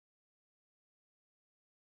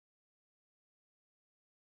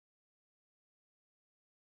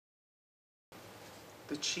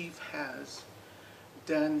the chief has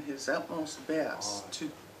done his utmost best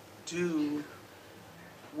to do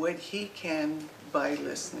what he can by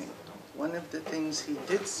listening. One of the things he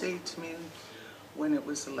did say to me when it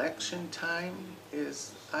was election time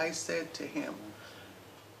is, I said to him,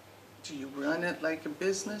 do you run it like a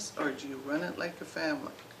business or do you run it like a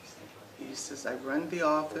family? He says, I run the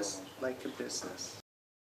office like a business.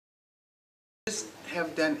 Just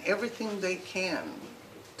have done everything they can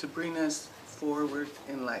to bring us forward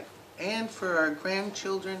in life, and for our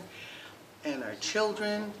grandchildren and our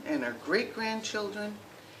children and our great-grandchildren.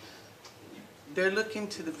 They're looking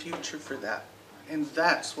to the future for that, and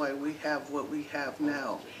that's why we have what we have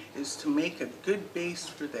now, is to make a good base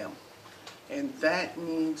for them, and that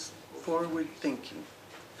needs forward thinking.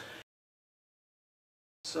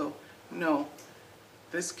 So no,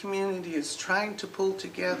 this community is trying to pull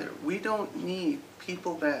together. We don't need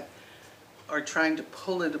people that are trying to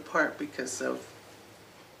pull it apart because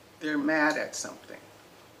they're mad at something.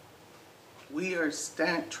 We are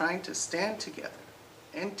trying to stand together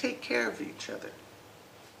and take care of each other.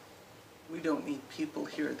 We don't need people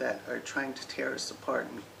here that are trying to tear us apart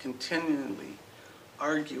and continually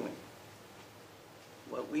arguing.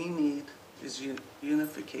 What we need is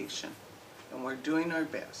unification, and we're doing our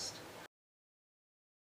best.